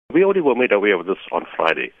We only were made aware of this on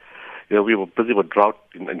Friday. We were busy with drought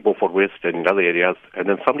in Beaufort West and in other areas, and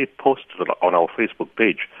then somebody posted on our Facebook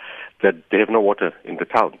page that they have no water in the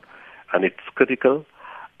town, and it's critical.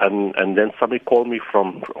 And then somebody called me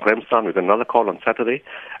from Grahamstown with another call on Saturday,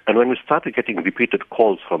 and when we started getting repeated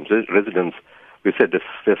calls from residents, we said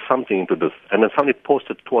there's something into this. And then somebody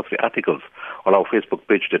posted 2 or 3 articles on our Facebook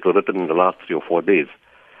page that were written in the last 3 or 4 days.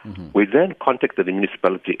 Mm-hmm. We then contacted the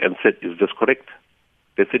municipality and said, is this correct?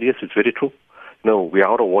 They said, yes, it's very true. No, we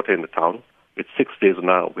are out of water in the town. It's 6 days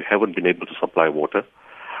now. We haven't been able to supply water.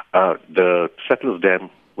 The Settlers Dam,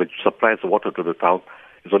 which supplies the water to the town,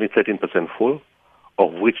 is only 13% full,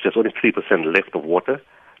 of which there's only 3% left of water.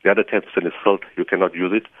 The other 10% is silt. You cannot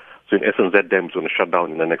use it. So in essence, that dam is going to shut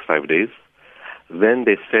down in the next 5 days. Then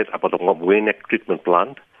they said about the Wayneck treatment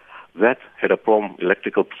plant. That had a problem,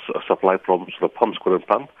 electrical supply problems. So the pumps couldn't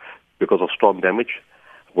pump because of storm damage.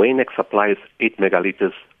 Wayneck supplies 8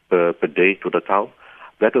 megaliters per day to the town.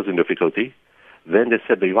 That was in difficulty. Then they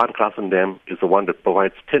said the Johan Claassen Dam is the one that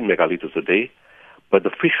provides 10 megaliters a day. But the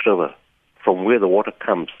Fish River, from where the water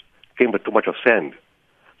comes, came with too much of sand.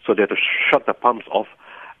 So they had to shut the pumps off,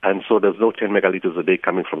 and so there's no 10 megaliters a day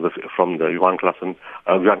coming from the Johan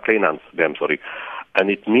Kleinans Dam, and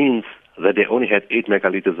it means that they only had 8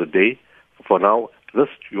 megaliters a day. For now, this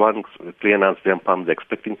Johan Kleinans Dam pump they're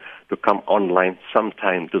expecting to come online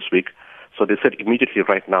sometime this week. So they said immediately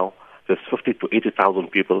right now there's 50 to 80,000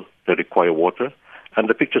 people that require water. And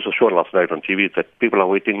the pictures were shown last night on TV that people are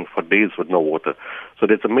waiting for days with no water. So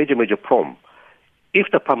there's a major problem. If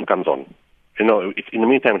the pump comes on, in the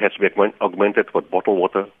meantime, it has to be augmented with bottled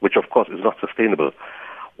water, which, of course, is not sustainable.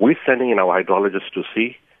 We're sending in our hydrologists to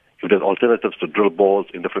see if there's alternatives to drill bores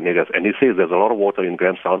in different areas. And he says there's a lot of water in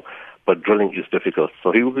Grahamstown, but drilling is difficult.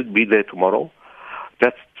 So he will be there tomorrow.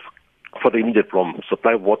 That's for the immediate problem,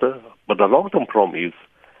 supply of water. But the long-term problem is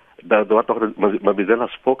what Dr. Mabizela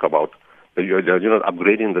spoke about,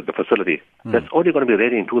 upgrading the facility. That's only going to be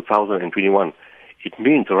ready in 2021. It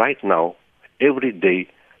means right now, every day,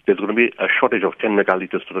 there's going to be a shortage of 10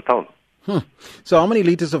 megaliters to the town. So how many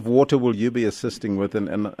liters of water will you be assisting with,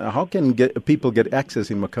 and how can people get access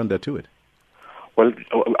in Makhanda to it? Well,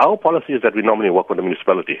 our policy is that we normally work with the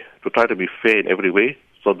municipality to try to be fair in every way.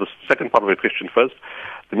 So the second part of your question first,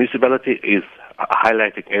 the municipality is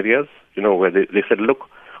highlighting areas, where they said, look,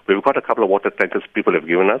 we've got a couple of water tankers people have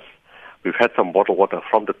given us. We've had some bottled water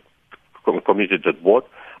from the community that bought,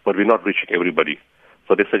 but we're not reaching everybody.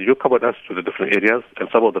 So they said, you covered us to the different areas, and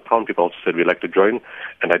some of the town people also said we'd like to join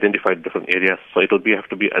and identify different areas. So it'll have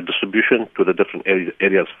to be a distribution to the different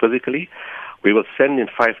areas physically. We will send in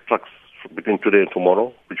 5 trucks between today and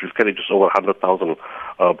tomorrow, which will carry just over 100,000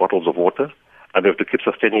 bottles of water. And we have to keep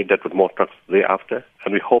sustaining that with more trucks thereafter.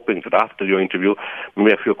 And we're hoping that after your interview,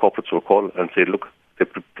 maybe a few corporates will call and say, look, they're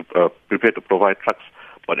prepared to provide trucks.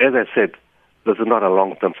 But as I said, this is not a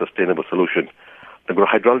long-term sustainable solution. The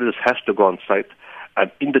hydrologist has to go on site. And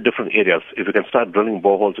in the different areas, if you can start drilling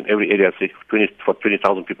boreholes in every area, say for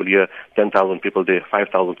 20,000 people here, 10,000 people there,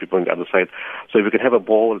 5,000 people on the other side. So if you can have a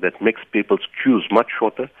borehole that makes people's queues much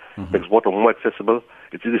shorter, makes water more accessible,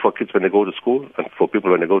 it's easy for kids when they go to school and for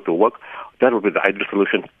people when they go to work, that would be the ideal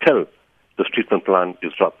solution till this treatment plant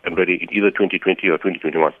is up and ready in either 2020 or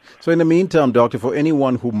 2021. So in the meantime, Doctor, for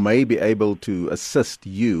anyone who may be able to assist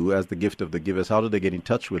you as the Gift of the Givers, how do they get in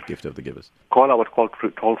touch with Gift of the Givers? Call our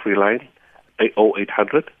toll-free line,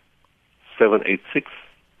 0800 786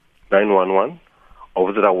 911, or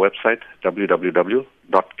visit our website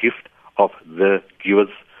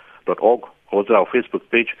www.giftofthegivers.org, or visit our Facebook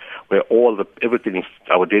page where our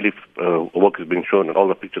daily work is being shown and all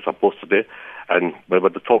the pictures are posted there. And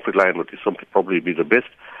but the toll-free line would probably be the best.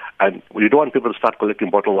 And we don't want people to start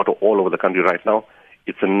collecting bottled water all over the country right now.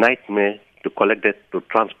 It's a nightmare to collect it, to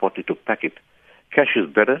transport it, to pack it. Cash is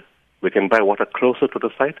better. We can buy water closer to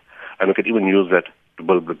the site, and we can even use that to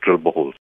drill boreholes.